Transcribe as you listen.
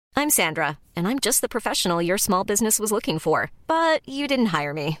I'm Sandra, and I'm just the professional your small business was looking for. But you didn't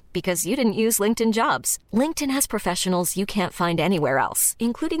hire me because you didn't use LinkedIn Jobs. LinkedIn has professionals you can't find anywhere else,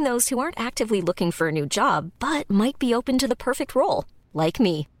 including those who aren't actively looking for a new job, but might be open to the perfect role, like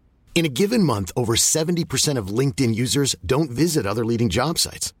me. In a given month, over 70% of LinkedIn users don't visit other leading job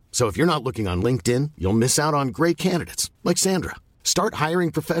sites. So if you're not looking on LinkedIn, you'll miss out on great candidates like Sandra. Start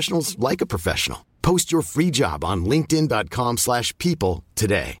hiring professionals like a professional. Post your free job on linkedin.com/people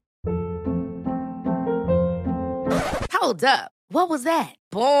today. Hold up. What was that?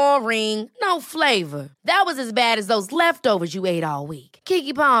 Boring. No flavor. That was as bad as those leftovers you ate all week.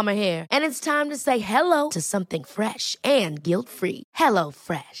 Keke Palmer here, and it's time to say hello to something fresh and guilt-free. Hello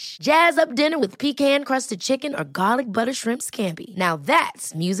Fresh. Jazz up dinner with pecan-crusted chicken or garlic butter shrimp scampi. Now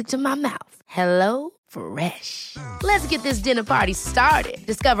that's music to my mouth. Hello Fresh. Let's get this dinner party started.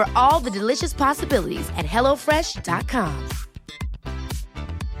 Discover all the delicious possibilities at hellofresh.com.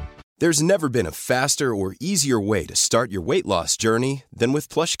 There's never been a faster or easier way to start your weight loss journey than with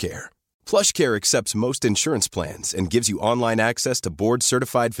PlushCare. PlushCare accepts most insurance plans and gives you online access to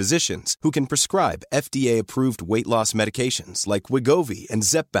board-certified physicians who can prescribe FDA-approved weight loss medications like Wegovy and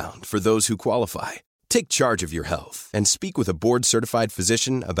Zepbound for those who qualify. Take charge of your health and speak with a board-certified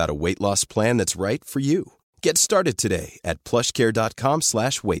physician about a weight loss plan that's right for you. Get started today at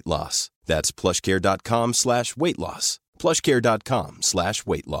plushcare.com/weight loss. That's plushcare.com/weight loss.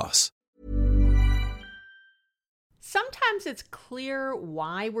 plushcare.com/weight loss. Sometimes it's clear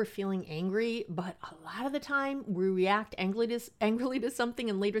why we're feeling angry, but a lot of the time we react angrily to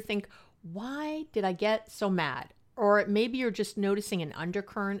something and later think, why did I get so mad? Or maybe you're just noticing an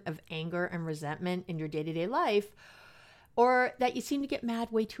undercurrent of anger and resentment in your day-to-day life, or that you seem to get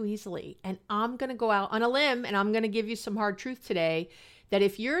mad way too easily. And I'm going to go out on a limb and I'm going to give you some hard truth today that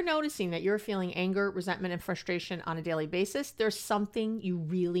if you're noticing that you're feeling anger, resentment, and frustration on a daily basis, there's something you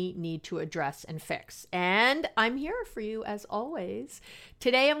really need to address and fix. And I'm here for you as always.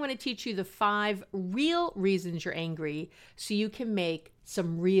 Today, I'm going to teach you the 5 real reasons you're angry so you can make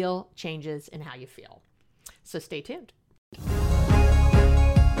some real changes in how you feel. So stay tuned.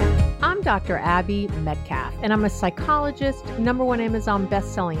 I'm Dr. Abby Medcalf, and I'm a psychologist, #1 Amazon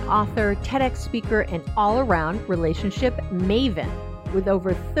best-selling author, TEDx speaker, and all-around relationship maven with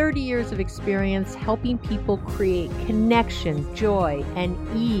over 30 years of experience helping people create connection, joy, and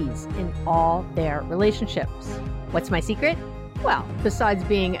ease in all their relationships. What's my secret? Well, besides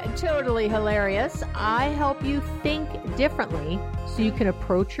being totally hilarious, I help you think differently so you can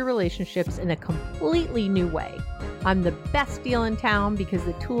approach your relationships in a completely new way. I'm the best deal in town because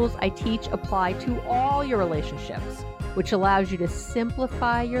the tools I teach apply to all your relationships, which allows you to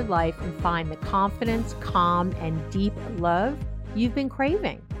simplify your life and find the confidence, calm, and deep love you've been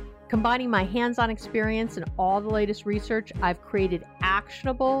craving. Combining my hands-on experience and all the latest research, I've created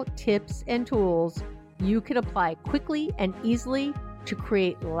actionable tips and tools you can apply quickly and easily to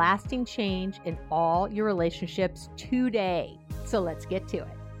create lasting change in all your relationships today. So let's get to it.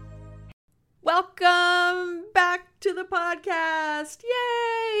 Welcome back to the podcast.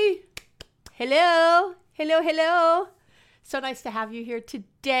 Yay! Hello. Hello, hello. So nice to have you here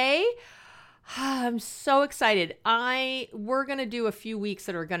today. I'm so excited. We're going to do a few weeks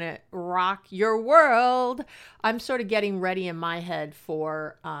that are going to rock your world. I'm sort of getting ready in my head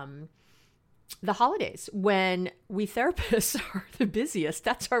for the holidays when we therapists are the busiest.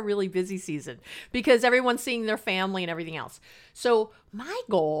 That's our really busy season because everyone's seeing their family and everything else. So my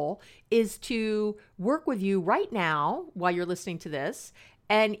goal is to work with you right now while you're listening to this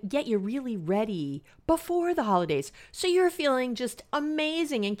and get you really ready before the holidays. So you're feeling just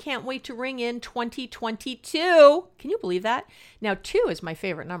amazing and can't wait to ring in 2022. Can you believe that? Now, 2 is my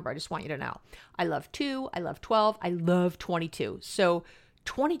favorite number. I just want you to know. I love 2. I love 12. I love 22. So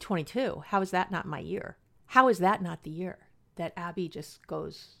 2022, how is that not my year? How is that not the year that Abby just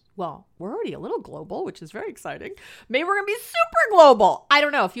goes, well, we're already a little global, which is very exciting. Maybe we're going to be super global. I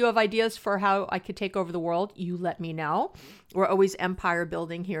don't know. If you have ideas for how I could take over the world, you let me know. We're always empire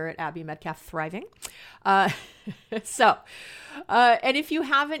building here at Abby Medcalf Thriving. And if you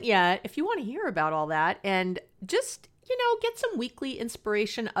haven't yet, if you want to hear about all that and just, get some weekly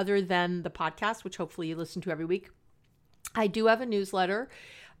inspiration other than the podcast, which hopefully you listen to every week, I do have a newsletter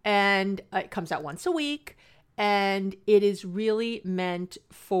and it comes out once a week. And it is really meant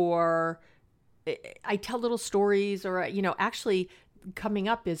for, I tell little stories or, actually coming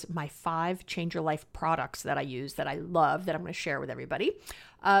up is my 5 Change Your Life products that I use that I love that I'm going to share with everybody.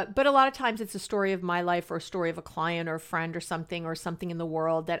 But a lot of times it's a story of my life or a story of a client or a friend or something in the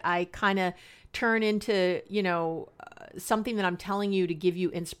world that I kind of turn into, something that I'm telling you to give you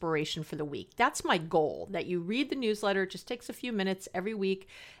inspiration for the week. That's my goal, that you read the newsletter. It just takes a few minutes every week,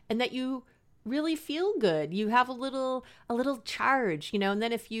 and that you really feel good. You have a little charge, and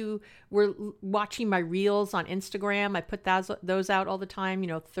then if you were watching my reels on Instagram, I put those out all the time,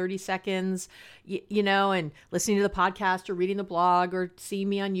 30 seconds, and listening to the podcast or reading the blog or seeing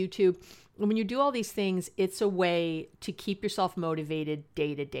me on YouTube. And when you do all these things, it's a way to keep yourself motivated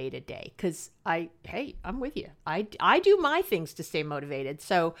day to day to day. Because I'm with you. I do my things to stay motivated.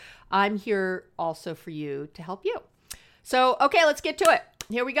 So I'm here also for you to help you. So, okay, let's get to it.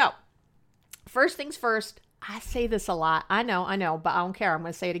 Here we go. First things first, I say this a lot. I know, but I don't care. I'm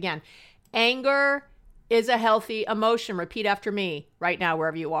going to say it again. Anger is a healthy emotion. Repeat after me right now,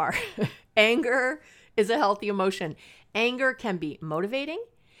 wherever you are. Anger is a healthy emotion. Anger can be motivating.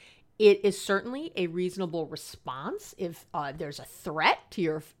 It is certainly a reasonable response if there's a threat to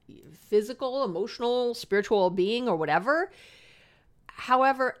your physical, emotional, spiritual being or whatever.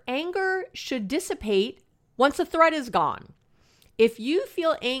 However, anger should dissipate once the threat is gone. If you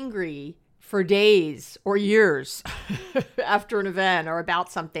feel angry for days or years after an event or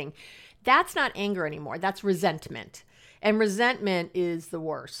about something, that's not anger anymore. That's resentment. And resentment is the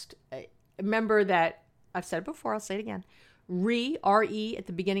worst. Remember that I've said it before, I'll say it again. R-E at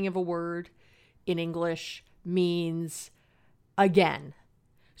the beginning of a word in English means again.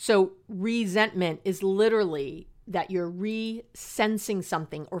 So resentment is literally that you're re-sensing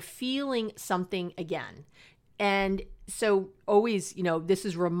something or feeling something again. And so always, this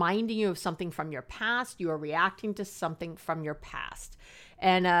is reminding you of something from your past. You are reacting to something from your past.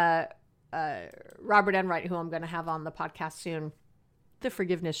 And Robert Enright, who I'm going to have on the podcast soon, the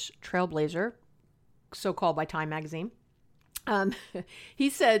forgiveness trailblazer, so called by Time magazine, he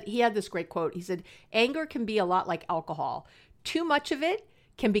said, he had this great quote. He said, anger can be a lot like alcohol. Too much of it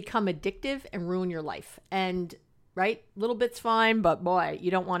can become addictive and ruin your life. And right, little bit's fine, but boy,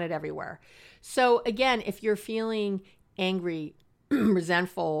 you don't want it everywhere. So again, if you're feeling angry,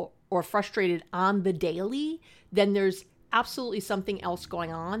 resentful, or frustrated on the daily, then there's absolutely something else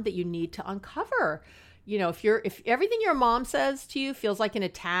going on that you need to uncover. If everything your mom says to you feels like an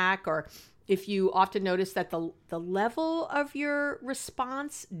attack, or if you often notice that the level of your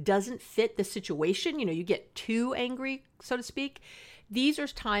response doesn't fit the situation, you get too angry, so to speak, these are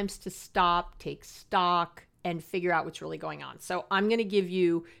times to stop, take stock, and figure out what's really going on. So I'm going to give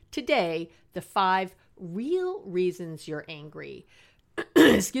you today the 5 real reasons you're angry.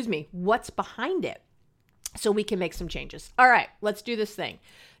 Excuse me, what's behind it, so we can make some changes. All right, let's do this thing.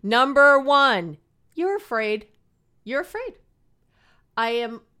 Number 1, you're afraid. You're afraid. I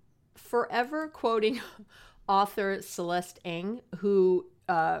am forever quoting author Celeste Ng, who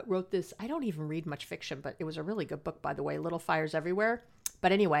wrote this. I don't even read much fiction, but it was a really good book, by the way, Little Fires Everywhere.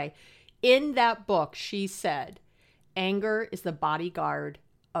 But anyway, in that book, she said, anger is the bodyguard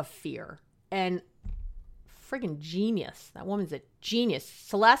of fear. And friggin' genius. That woman's a genius.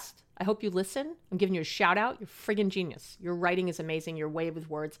 Celeste, I hope you listen. I'm giving you a shout out. You're friggin' genius. Your writing is amazing. Your way with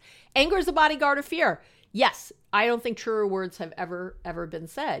words. Anger is the bodyguard of fear. Yes, I don't think truer words have ever been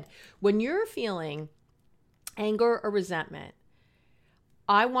said. When you're feeling anger or resentment,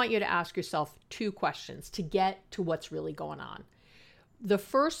 I want you to ask yourself 2 questions to get to what's really going on. The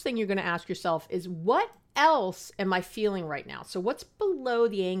first thing you're going to ask yourself is, what else am I feeling right now? So what's below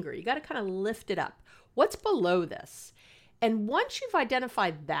the anger? You got to kind of lift it up. What's below this? And once you've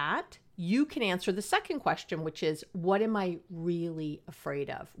identified that, you can answer the second question, which is, what am I really afraid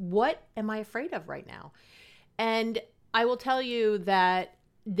of? What am I afraid of right now? And I will tell you that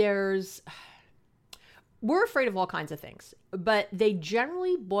we're afraid of all kinds of things, but they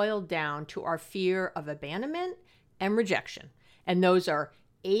generally boil down to our fear of abandonment and rejection. And those are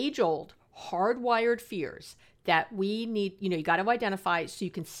age-old, hardwired fears that we need, you got to identify so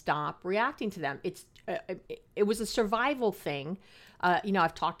you can stop reacting to them. It was a survival thing.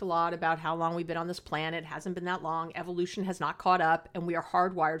 I've talked a lot about how long we've been on this planet. It hasn't been that long. Evolution has not caught up, and we are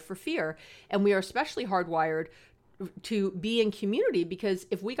hardwired for fear. And we are especially hardwired to be in community, because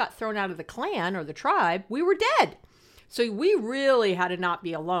if we got thrown out of the clan or the tribe, we were dead. So we really had to not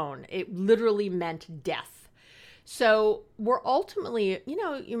be alone. It literally meant death. So we're ultimately,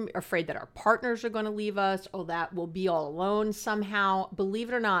 you're afraid that our partners are going to leave us, or that we'll be all alone somehow. Believe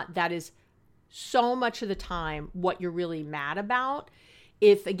it or not, that is so much of the time what you're really mad about.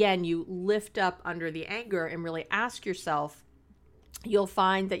 If, again, you lift up under the anger and really ask yourself, you'll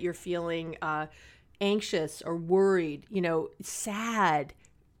find that you're feeling anxious or worried, sad.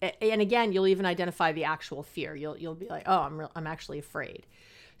 And again, you'll even identify the actual fear. You'll be like, oh, I'm actually afraid.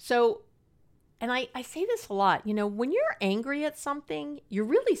 So, and I say this a lot, when you're angry at something, you're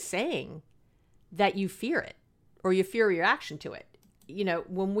really saying that you fear it. or you fear your reaction to it. You know,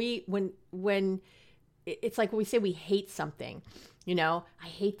 when it's like when we say we hate something, you know, I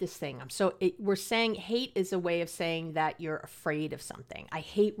hate this thing. We're saying hate is a way of saying that you're afraid of something. I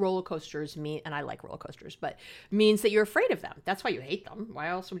hate roller coasters, and I like roller coasters, but means that you're afraid of them. That's why you hate them. Why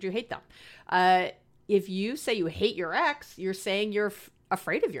else would you hate them? If you say you hate your ex, you're saying you're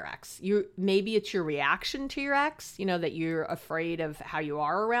afraid of your ex. Maybe it's your reaction to your ex, you know, that you're afraid of how you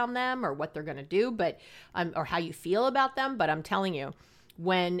are around them or what they're going to do, but or how you feel about them. But I'm telling you,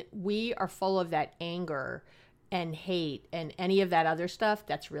 when we are full of that anger and hate and any of that other stuff,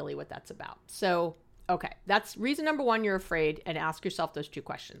 that's really what that's about. So, okay, that's reason number one, you're afraid, and ask yourself those two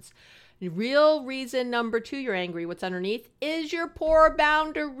questions. Real reason number two, you're angry, what's underneath is your poor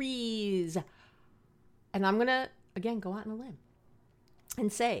boundaries. And I'm going to, again, go out on a limb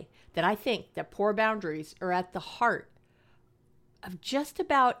and say that I think that poor boundaries are at the heart of just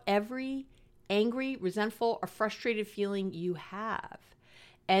about every angry, resentful, or frustrated feeling you have.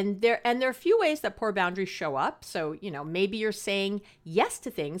 And there are a few ways that poor boundaries show up. So, you know, maybe you're saying yes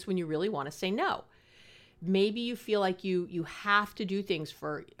to things when you really want to say no. Maybe you feel like you have to do things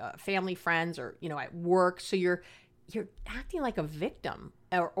for family, friends, or, you know, at work. So you're acting like a victim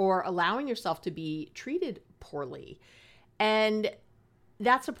or allowing yourself to be treated poorly. And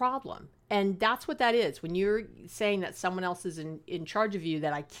that's a problem. And that's what that is. When you're saying that someone else is in charge of you,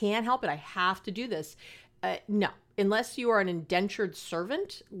 that I can't help it, I have to do this. No, unless you are an indentured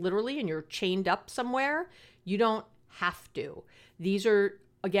servant, literally, and you're chained up somewhere, you don't have to. These are,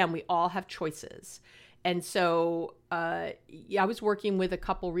 again, we all have choices. And so I was working with a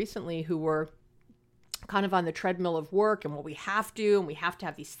couple recently who were kind of on the treadmill of work and what we have to, and we have to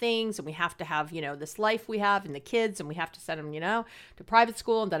have these things, and we have to have, you know, this life we have and the kids, and we have to send them, you know, to private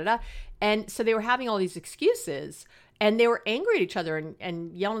school and da-da-da. And so they were having all these excuses, and they were angry at each other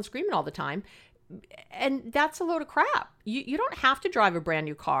and yelling and screaming all the time. And that's a load of crap. You don't have to drive a brand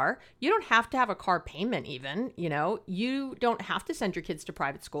new car. You don't have to have a car payment even, you know. You don't have to send your kids to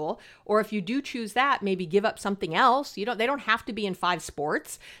private school. Or if you do choose that, maybe give up something else. They don't have to be in 5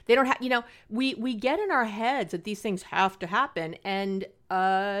 sports. They don't have, you know, we get in our heads that these things have to happen, and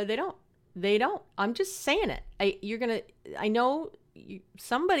they don't. They don't. I'm just saying it. I know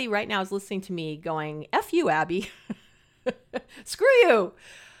somebody right now is listening to me going, F you, Abby. Screw you.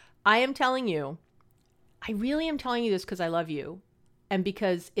 I am telling you, I really am telling you this because I love you, and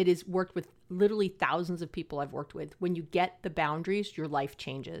because it has worked with literally thousands of people I've worked with. When you get the boundaries, your life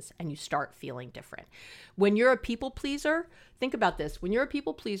changes and you start feeling different. When you're a people pleaser, think about this. When you're a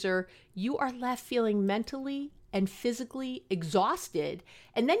people pleaser, you are left feeling mentally and physically exhausted,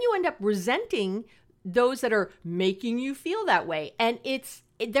 and then you end up resenting those that are making you feel that way. And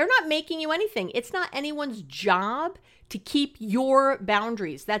they're not making you anything. It's not anyone's job to keep your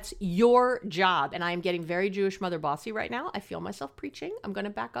boundaries. That's your job. And I am getting very Jewish mother bossy right now. I feel myself preaching. I'm going to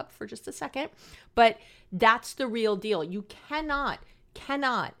back up for just a second. But that's the real deal. You cannot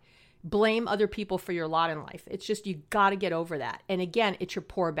blame other people for your lot in life. It's just, you got to get over that. And again, it's your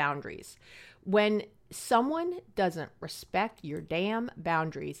poor boundaries. When someone doesn't respect your damn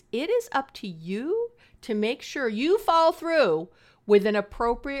boundaries, it is up to you to make sure you follow through with an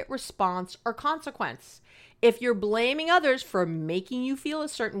appropriate response or consequence. If you're blaming others for making you feel a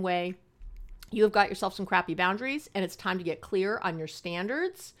certain way, you have got yourself some crappy boundaries, and it's time to get clear on your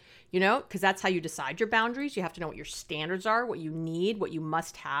standards, you know, because that's how you decide your boundaries. You have to know what your standards are, what you need, what you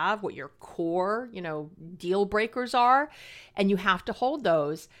must have, what your core, you know, deal breakers are, and you have to hold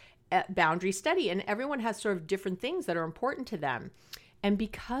those boundaries steady. And everyone has sort of different things that are important to them. And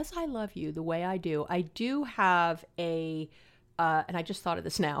because I love you the way I do have and I just thought of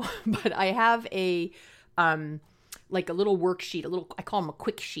this now, but I have like a little worksheet, I call them a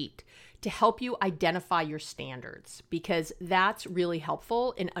quick sheet, to help you identify your standards, because that's really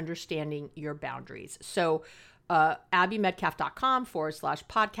helpful in understanding your boundaries. So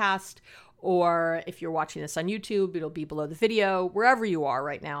abbymedcalf.com/podcast, or if you're watching this on YouTube, it'll be below the video, wherever you are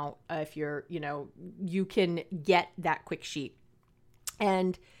right now. If you're, you know, you can get that quick sheet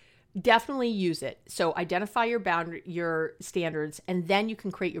and definitely use it. So identify your standards, and then you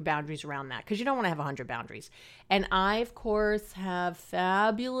can create your boundaries around that, because you don't want to have 100 boundaries. And I, of course, have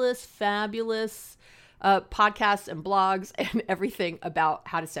fabulous podcasts and blogs and everything about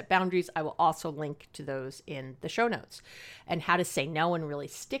how to set boundaries. I will also link to those in the show notes, and how to say no and really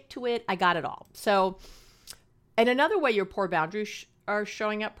stick to it. I got it all. So, and another way your poor boundaries are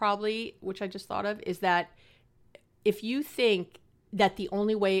showing up probably, which I just thought of, is that if you think that the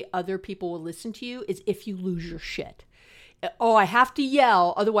only way other people will listen to you is if you lose your shit. Oh, I have to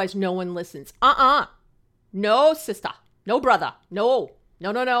yell, otherwise no one listens. No, sister. No, brother. No.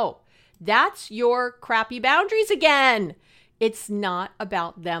 That's your crappy boundaries again. It's not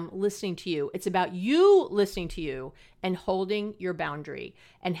about them listening to you. It's about you listening to you and holding your boundary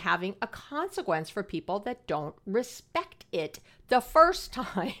and having a consequence for people that don't respect it the first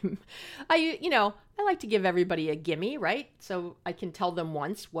time. I like to give everybody a gimme, right? So I can tell them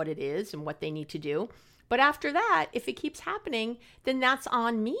once what it is and what they need to do. But after that, if it keeps happening, then that's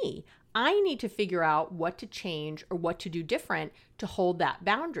on me. I need to figure out what to change or what to do different to hold that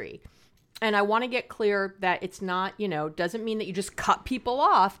boundary. And I want to get clear that it's not, doesn't mean that you just cut people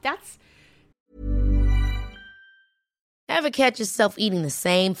off. Ever catch yourself eating the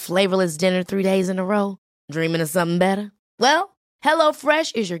same flavorless dinner 3 days in a row? Dreaming of something better? Well,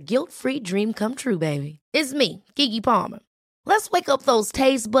 HelloFresh is your guilt-free dream come true, baby. It's me, Keke Palmer. Let's wake up those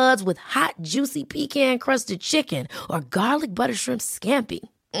taste buds with hot, juicy pecan-crusted chicken or garlic butter shrimp scampi.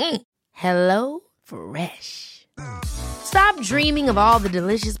 Hello Fresh. Stop dreaming of all the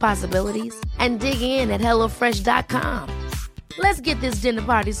delicious possibilities and dig in at HelloFresh.com. Let's get this dinner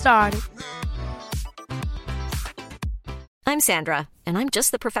party started. I'm Sandra, and I'm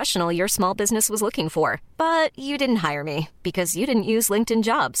just the professional your small business was looking for. But you didn't hire me because you didn't use LinkedIn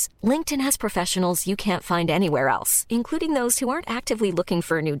Jobs. LinkedIn has professionals you can't find anywhere else, including those who aren't actively looking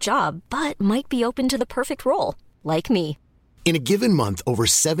for a new job, but might be open to the perfect role, like me. In a given month, over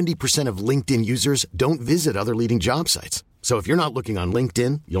 70% of LinkedIn users don't visit other leading job sites. So if you're not looking on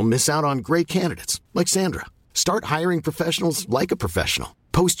LinkedIn, you'll miss out on great candidates like Sandra. Start hiring professionals like a professional.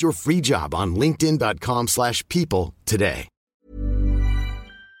 Post your free job on linkedin.com/people today.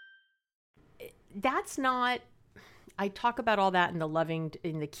 That's not, I talk about all that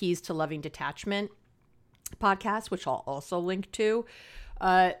in the Keys to Loving Detachment podcast, which I'll also link to.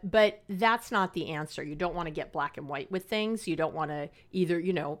 But that's not the answer. You don't want to get black and white with things. You don't want to either,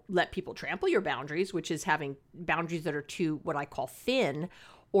 let people trample your boundaries, which is having boundaries that are too, what I call thin,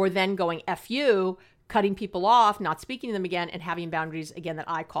 or then going F you, cutting people off, not speaking to them again, and having boundaries, again, that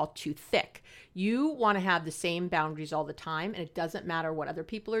I call too thick. You want to have the same boundaries all the time, and it doesn't matter what other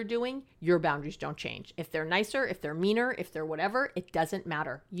people are doing. Your boundaries don't change. If they're nicer, if they're meaner, if they're whatever, it doesn't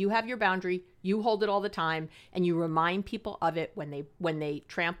matter. You have your boundary, you hold it all the time, and you remind people of it when they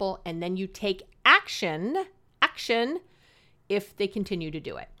trample, and then you take action if they continue to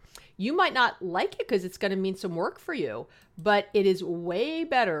do it. You might not like it because it's going to mean some work for you, but it is way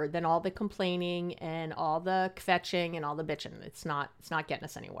better than all the complaining and all the fetching and all the bitching. It's not getting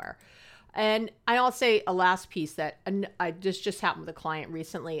us anywhere. And I'll say a last piece that I just happened with a client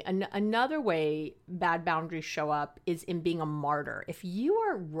recently. Another way bad boundaries show up is in being a martyr. If you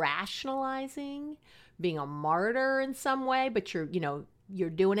are rationalizing being a martyr in some way, but you're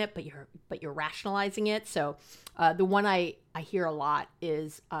doing it, but you're rationalizing it. So the one I hear a lot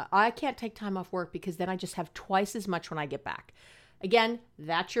is, I can't take time off work because then I just have twice as much when I get back. Again,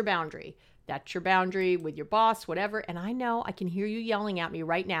 that's your boundary. That's your boundary with your boss, whatever. And I know I can hear you yelling at me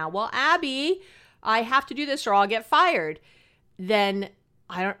right now. Well, Abby, I have to do this or I'll get fired. Then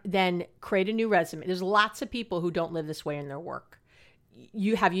create a new resume. There's lots of people who don't live this way in their work.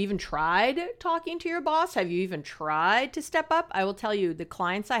 Have you even tried talking to your boss? Have you even tried to step up? I will tell you, the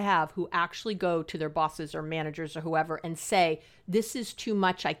clients I have who actually go to their bosses or managers or whoever and say, this is too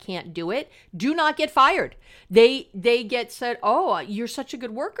much, I can't do it, do not get fired. They get said, oh, you're such a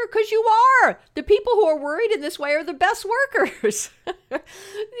good worker, because you are. The people who are worried in this way are the best workers.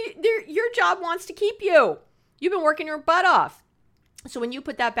 Your job wants to keep you. You've been working your butt off. So when you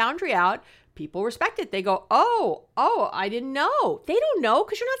put that boundary out, people respect it. They go, oh, I didn't know. They don't know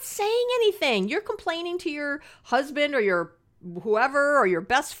because you're not saying anything. You're complaining to your husband or your whoever or your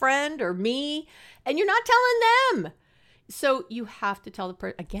best friend or me, and you're not telling them. So you have to tell the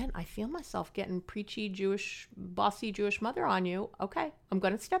person, again, I feel myself getting preachy Jewish, bossy Jewish mother on you. Okay, I'm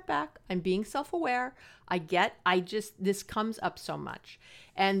going to step back. I'm being self-aware. This comes up so much.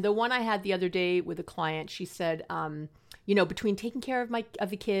 And the one I had the other day with a client, she said, between taking care of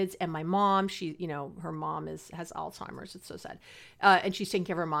the kids and my mom, her mom has Alzheimer's. It's so sad. And she's taking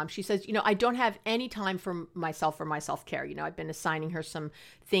care of her mom. She says, I don't have any time for myself or my self-care. I've been assigning her some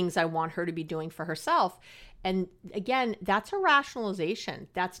things I want her to be doing for herself. And again, that's a rationalization.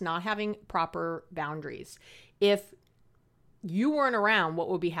 That's not having proper boundaries. If you weren't around, what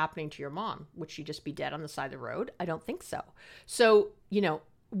would be happening to your mom? Would she just be dead on the side of the road? I don't think so. So,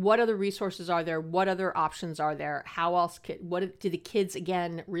 what other resources are there? What other options are there? How else what do the kids,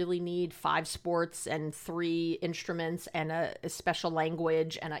 again, really need 5 sports and 3 instruments and a special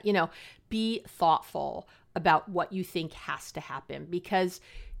language? And, be thoughtful about what you think has to happen, because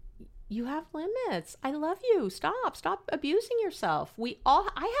you have limits. I love you. Stop abusing yourself.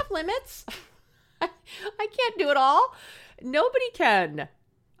 I have limits. I can't do it all. Nobody can.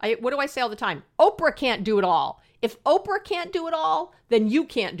 What do I say all the time? Oprah can't do it all. If Oprah can't do it all, then you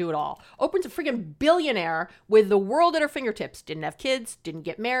can't do it all. Oprah's a freaking billionaire with the world at her fingertips. Didn't have kids, didn't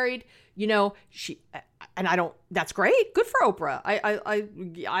get married. That's great. Good for Oprah. I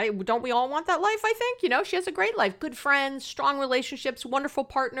don't we all want that life, I think? She has a great life. Good friends, strong relationships, wonderful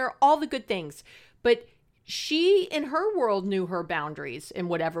partner, all the good things. But she, in her world, knew her boundaries in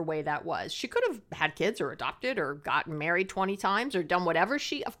whatever way that was. She could have had kids or adopted or gotten married 20 times or done whatever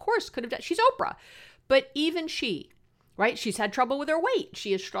she, of course, could have done. She's Oprah. But even she, right? She's had trouble with her weight.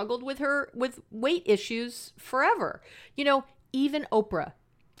 She has struggled with weight issues forever. Even Oprah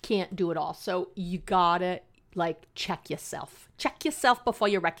can't do it all. So you gotta check yourself. Check yourself before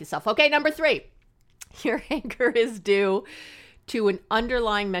you wreck yourself. Okay, number 3, your anger is due to an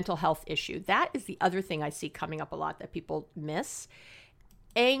underlying mental health issue. That is the other thing I see coming up a lot that people miss.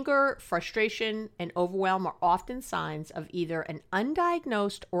 Anger, frustration, and overwhelm are often signs of either an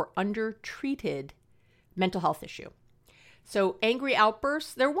undiagnosed or undertreated mental health issue. So angry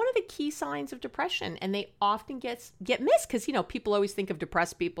outbursts, they're one of the key signs of depression, and they often get missed because, people always think of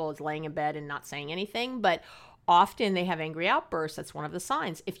depressed people as laying in bed and not saying anything, but often they have angry outbursts. That's one of the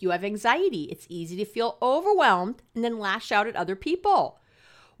signs. If you have anxiety, it's easy to feel overwhelmed and then lash out at other people.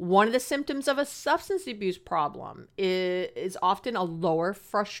 One of the symptoms of a substance abuse problem is often a lower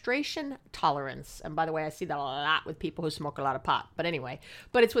frustration tolerance. And by the way, I see that a lot with people who smoke a lot of pot. But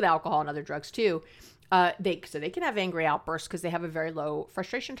it's with alcohol and other drugs too. So they can have angry outbursts because they have a very low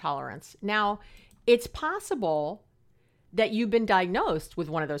frustration tolerance. Now, it's possible that you've been diagnosed with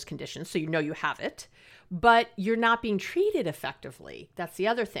one of those conditions, so you have it, but you're not being treated effectively. That's the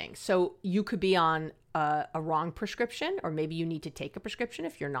other thing. So you could be on a wrong prescription, or maybe you need to take a prescription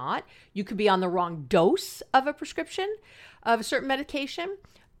if you're not. You could be on the wrong dose of a prescription of a certain medication,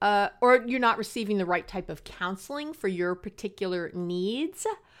 or you're not receiving the right type of counseling for your particular needs.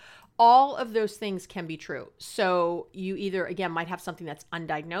 All of those things can be true. So you either, again, might have something that's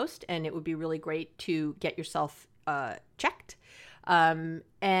undiagnosed, and it would be really great to get yourself checked,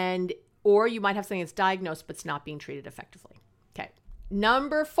 or you might have something that's diagnosed but it's not being treated effectively. Okay.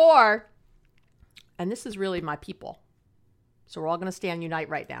 Number 4, and this is really my people, so we're all going to stand unite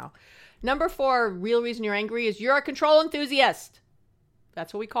right now. Number 4, real reason you're angry is you're a control enthusiast.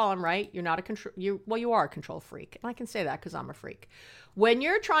 That's what we call them, right? You're not a control. You are a control freak, and I can say that because I'm a freak. When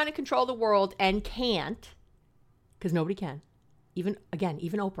you're trying to control the world and can't, because nobody can, even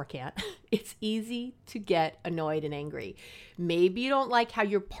Oprah can't, it's easy to get annoyed and angry. Maybe you don't like how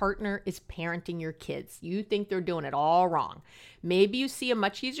your partner is parenting your kids. You think they're doing it all wrong. Maybe you see a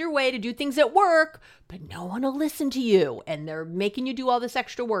much easier way to do things at work, but no one will listen to you, and they're making you do all this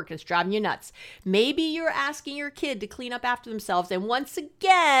extra work. It's driving you nuts. Maybe you're asking your kid to clean up after themselves, and once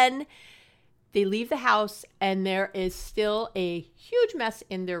again, they leave the house and there is still a huge mess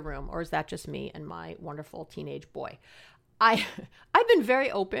in their room. Or is that just me and my wonderful teenage boy? I've been very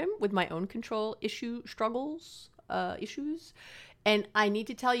open with my own control issues. And I need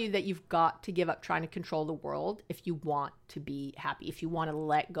to tell you that you've got to give up trying to control the world if you want to be happy, if you want to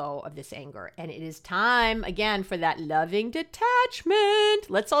let go of this anger. And it is time, again, for that loving detachment.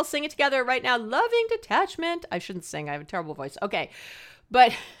 Let's all sing it together right now. Loving detachment. I shouldn't sing. I have a terrible voice. Okay.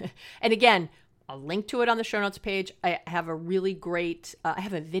 But, and again, I'll link to it on the show notes page. I have a really great, I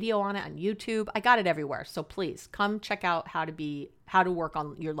have a video on it on YouTube. I got it everywhere. So please come check out how to work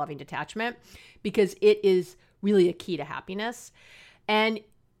on your loving detachment, because it is really a key to happiness. And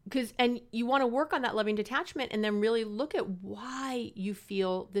you want to work on that loving detachment and then really look at why you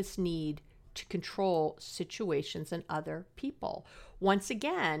feel this need to control situations and other people. Once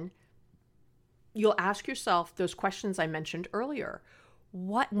again, you'll ask yourself those questions I mentioned earlier.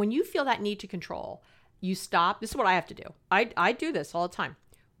 When you feel that need to control, you stop. This is what I have to do. I do this all the time.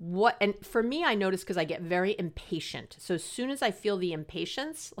 And for me, I notice because I get very impatient. So as soon as I feel the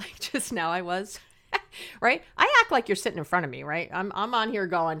impatience, like just now I was, right? I act like you're sitting in front of me, right? I'm on here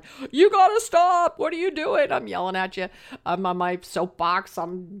going, you gotta stop. What are you doing? I'm yelling at you. I'm on my soapbox.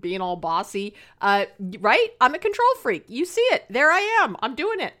 I'm being all bossy, right? I'm a control freak. You see it. There I am. I'm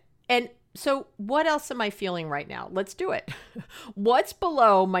doing it. And so what else am I feeling right now? Let's do it. What's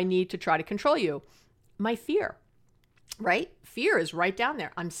below my need to try to control you? My fear, right? Fear is right down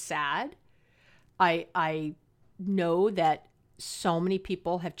there. I'm sad. I know that so many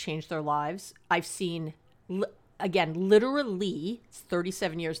people have changed their lives. I've seen, again, literally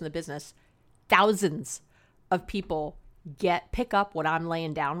 37 years in the business, thousands of people pick up what I'm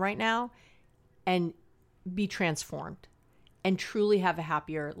laying down right now and be transformed and truly have a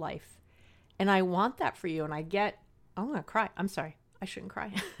happier life. And I want that for you. And I'm going to cry. I'm sorry. I shouldn't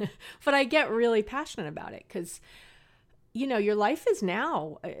cry. But I get really passionate about it because your life is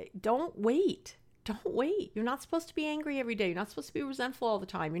now. Don't wait. Don't wait. You're not supposed to be angry every day. You're not supposed to be resentful all the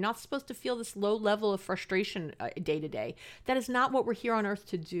time. You're not supposed to feel this low level of frustration day to day. That is not what we're here on earth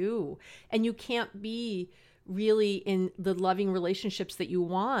to do. And you can't be really in the loving relationships that you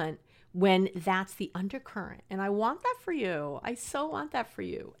want when that's the undercurrent. And I want that for you. I so want that for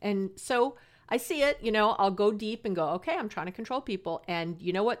you. And so I see it, I'll go deep and go, okay, I'm trying to control people. And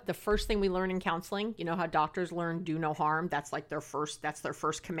you know what? The first thing we learn in counseling, how doctors learn do no harm. That's like their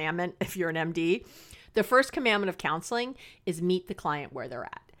first commandment. If you're an MD, the first commandment of counseling is meet the client where they're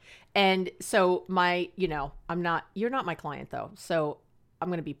at. And so you're not my client though. So I'm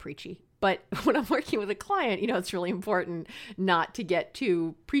going to be preachy. But when I'm working with a client, it's really important not to get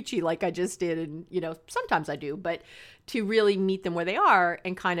too preachy like I just did. And, sometimes I do, but to really meet them where they are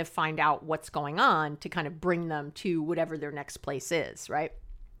and kind of find out what's going on to kind of bring them to whatever their next place is, right?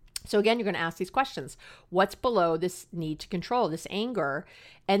 So again, you're going to ask these questions. What's below this need to control, this anger?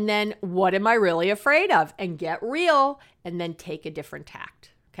 And then what am I really afraid of? And get real and then take a different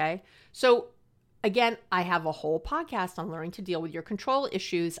tact, okay? So again, I have a whole podcast on learning to deal with your control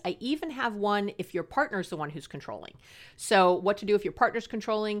issues. I even have one if your partner's the one who's controlling. So what to do if your partner's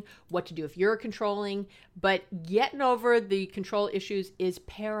controlling, what to do if you're controlling. But getting over the control issues is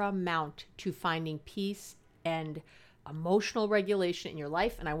paramount to finding peace and emotional regulation in your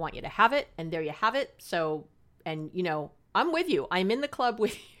life. And I want you to have it. And there you have it. So, and I'm with you. I'm in the club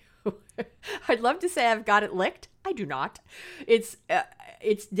with you. I'd love to say I've got it licked. I do not.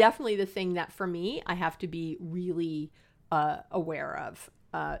 It's definitely the thing that for me, I have to be really aware of.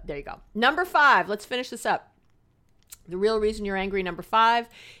 There you go. Number 5, let's finish this up. The real reason you're angry, number 5,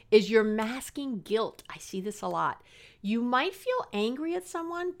 is you're masking guilt. I see this a lot. You might feel angry at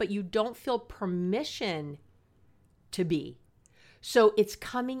someone, but you don't feel permission to be. So it's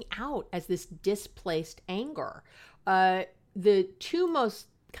coming out as this displaced anger. The two most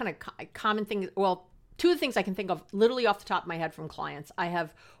kind of common things, two of the things I can think of literally off the top of my head from clients. I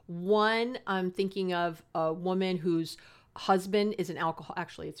have one, I'm thinking of a woman whose husband is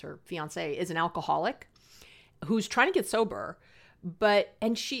it's her fiance, is an alcoholic who's trying to get sober, but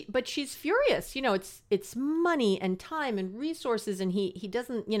she's furious. It's money and time and resources, and he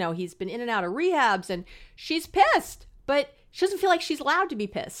doesn't, he's been in and out of rehabs, and she's pissed, but she doesn't feel like she's allowed to be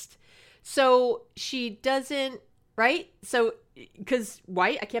pissed. So she doesn't, right? So, because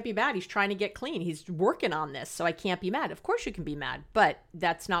why? I can't be mad. He's trying to get clean. He's working on this. So I can't be mad. Of course you can be mad, but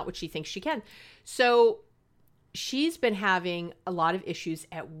that's not what she thinks she can. So she's been having a lot of issues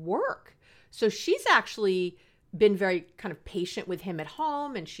at work. So she's actually been very kind of patient with him at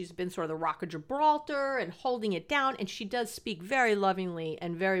home, and she's been sort of the Rock of Gibraltar and holding it down. And she does speak very lovingly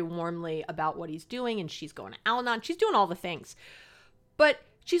and very warmly about what he's doing. And she's going to Al-Anon. She's doing all the things, but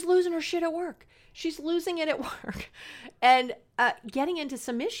she's losing her shit at work. She's losing it at work and getting into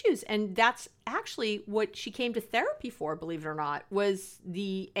some issues. And that's actually what she came to therapy for, believe it or not, was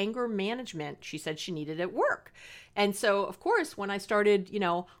the anger management she said she needed at work. And so, of course, when I started,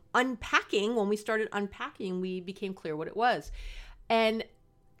 when we started unpacking, we became clear what it was. And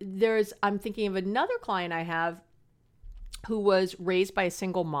I'm thinking of another client I have who was raised by a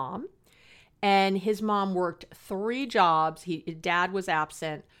single mom, and his mom worked 3 jobs. His dad was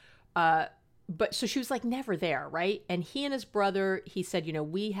absent. But so she was like never there, right? And he and his brother, he said,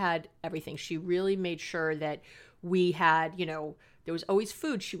 we had everything. She really made sure that we had, there was always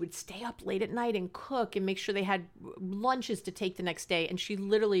food. She would stay up late at night and cook and make sure they had lunches to take the next day. And she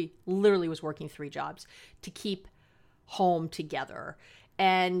literally was working 3 jobs to keep home together.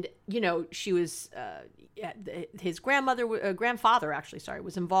 And, she was, his grandfather actually,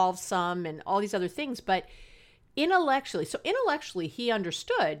 was involved some and all these other things. But intellectually, he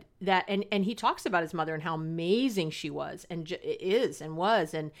understood that, and he talks about his mother and how amazing she was and is and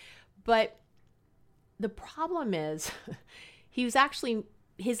was. But the problem is he was actually,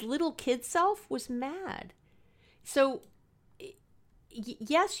 his little kid self was mad. So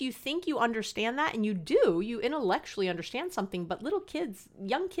yes, you think you understand that, and you do, you intellectually understand something, but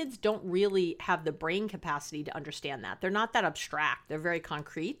young kids don't really have the brain capacity to understand that. They're not that abstract. They're very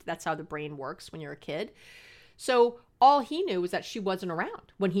concrete. That's how the brain works when you're a kid. So all he knew was that she wasn't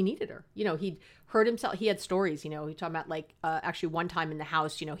around when he needed her. He'd heard himself, he had stories, he talked about actually one time in the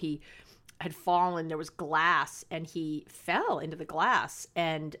house, he had fallen, there was glass, and he fell into the glass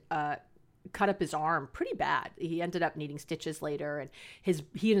and cut up his arm pretty bad. He ended up needing stitches later, and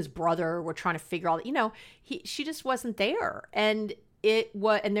he and his brother were trying to figure all that, she just wasn't there. And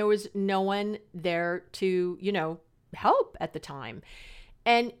there was no one there to, help at the time.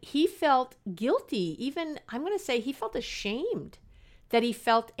 And he felt guilty. Even, I'm going to say, he felt ashamed that he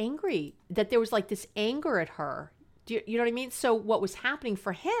felt angry, that there was like this anger at her You know what I mean? So what was happening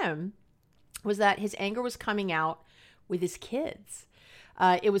for him was that his anger was coming out with his kids.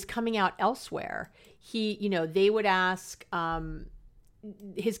 It was coming out elsewhere. They would ask,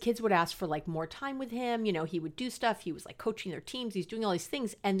 his kids would ask for like more time with him. He would do stuff. He was like coaching their teams. He's doing all these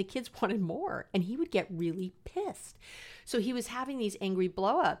things and the kids wanted more and he would get really pissed. So he was having these angry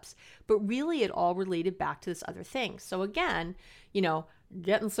blow-ups, but really it all related back to this other thing. So again,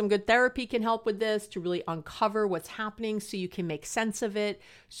 getting some good therapy can help with this to really uncover what's happening so you can make sense of it,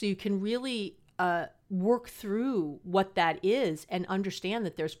 so you can really work through what that is and understand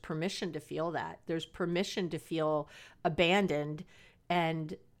that there's permission to feel that. There's permission to feel abandoned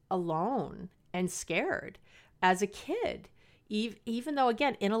and alone and scared as a kid, even though,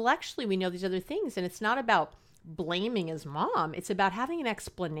 again, intellectually we know these other things. And it's not about blaming his mom. It's about having an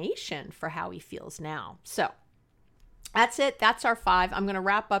explanation for how he feels now. So that's it. That's our 5. I'm going to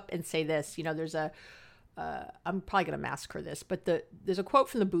wrap up and say this. There's I'm probably going to massacre this, but there's a quote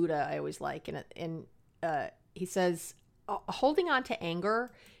from the Buddha I always like. And he says, holding on to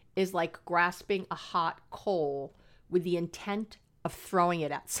anger is like grasping a hot coal with the intent of throwing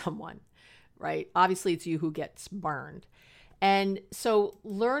it at someone, right? Obviously, it's you who gets burned. And so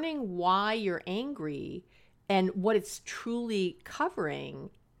learning why you're angry and what it's truly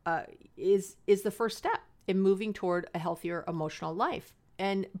covering is the first step in moving toward a healthier emotional life.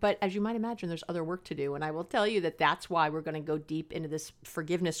 But as you might imagine, there's other work to do. And I will tell you that that's why we're going to go deep into this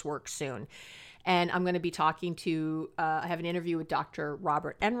forgiveness work soon. And I'm going to be talking to, I have an interview with Dr.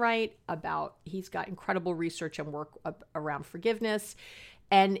 Robert Enright he's got incredible research and work around forgiveness.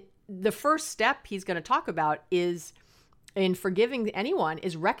 And the first step he's going to talk about is in forgiving anyone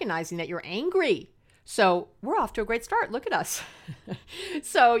is recognizing that you're angry. So we're off to a great start. Look at us.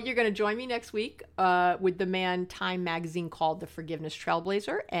 So you're going to join me next week with the man Time magazine called the Forgiveness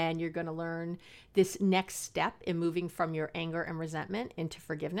Trailblazer. And you're going to learn this next step in moving from your anger and resentment into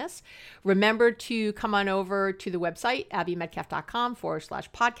forgiveness. Remember to come on over to the website,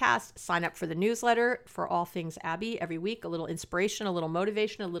 abbymedcalf.com/podcast. Sign up for the newsletter for all things Abby every week. A little inspiration, a little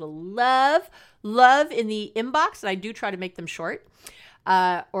motivation, a little love in the inbox. And I do try to make them short.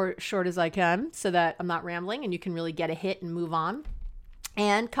 Or short as I can so that I'm not rambling and you can really get a hit and move on.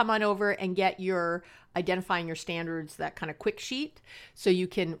 And come on over and get your identifying your standards, that kind of quick sheet, so you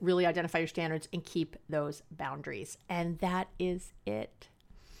can really identify your standards and keep those boundaries. And that is it.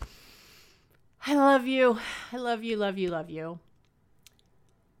 I love you. I love you, love you, love you.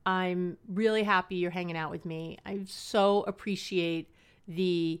 I'm really happy you're hanging out with me. I so appreciate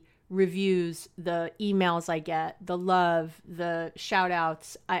the reviews, the emails I get, the love, the shout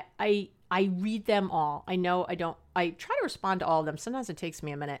outs. I read them all. I try to respond to all of them. Sometimes it takes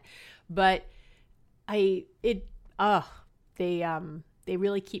me a minute, but they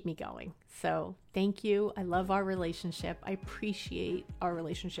really keep me going. So thank you. I love our relationship. I appreciate our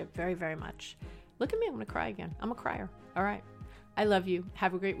relationship very, very much. Look at me. I'm going to cry again. I'm a crier. All right. I love you.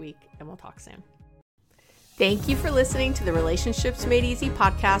 Have a great week and we'll talk soon. Thank you for listening to the Relationships Made Easy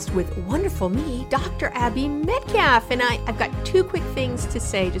podcast with wonderful me, Dr. Abby Medcalf. And I've got 2 quick things to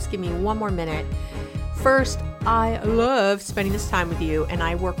say. Just give me 1 more minute. First, I love spending this time with you, and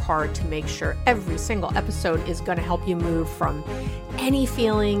I work hard to make sure every single episode is going to help you move from any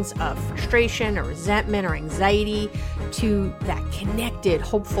feelings of frustration or resentment or anxiety to that connected,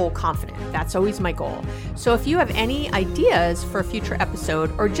 hopeful, confident. That's always my goal. So if you have any ideas for a future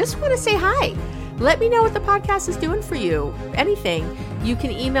episode or just want to say hi, let me know what the podcast is doing for you. Anything, you can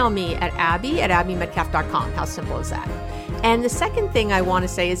email me at abby@abbymedcalf.com. How simple is that? And the second thing I want to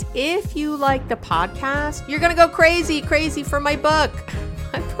say is if you like the podcast, you're going to go crazy for my book.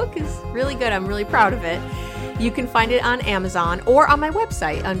 My book is really good. I'm really proud of it. You can find it on Amazon or on my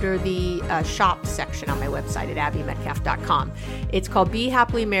website under the shop section on my website at abbymedcalf.com. It's called Be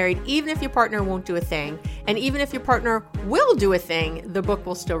Happily Married, Even If Your Partner Won't Do a Thing. And even if your partner will do a thing, the book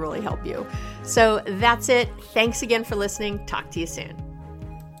will still really help you. So that's it. Thanks again for listening. Talk to you soon.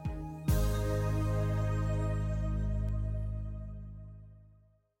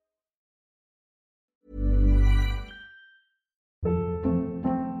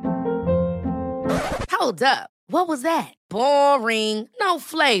 Hold up. What was that? Boring. No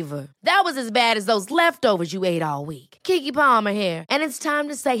flavor. That was as bad as those leftovers you ate all week. Keke Palmer here. And it's time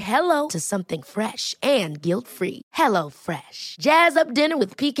to say hello to something fresh and guilt-free. Hello Fresh. Jazz up dinner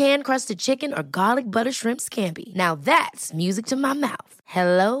with pecan-crusted chicken or garlic butter shrimp scampi. Now that's music to my mouth.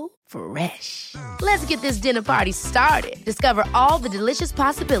 Hello Fresh. Let's get this dinner party started. Discover all the delicious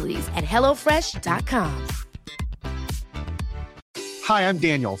possibilities at HelloFresh.com. Hi, I'm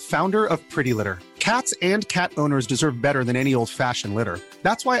Daniel, founder of Pretty Litter. Cats and cat owners deserve better than any old-fashioned litter.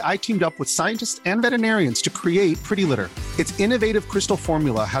 That's why I teamed up with scientists and veterinarians to create Pretty Litter. Its innovative crystal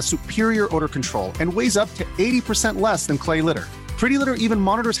formula has superior odor control and weighs up to 80% less than clay litter. Pretty Litter even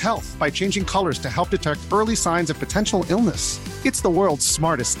monitors health by changing colors to help detect early signs of potential illness. It's the world's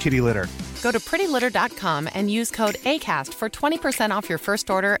smartest kitty litter. Go to prettylitter.com and use code ACAST for 20% off your first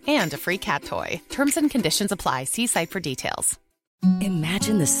order and a free cat toy. Terms and conditions apply. See site for details.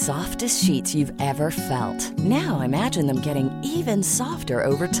 Imagine the softest sheets you've ever felt. Now imagine them getting even softer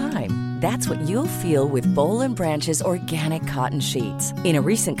over time. That's what you'll feel with Boll & Branch's organic cotton sheets. In a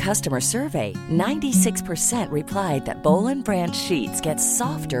recent customer survey, 96% replied that Boll & Branch sheets get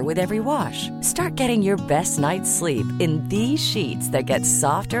softer with every wash. Start getting your best night's sleep in these sheets that get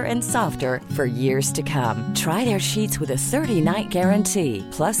softer and softer for years to come. Try their sheets with a 30-night guarantee.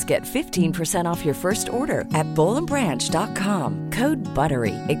 Plus, get 15% off your first order at bollandbranch.com. Code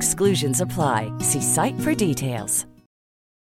BUTTERY. Exclusions apply. See site for details.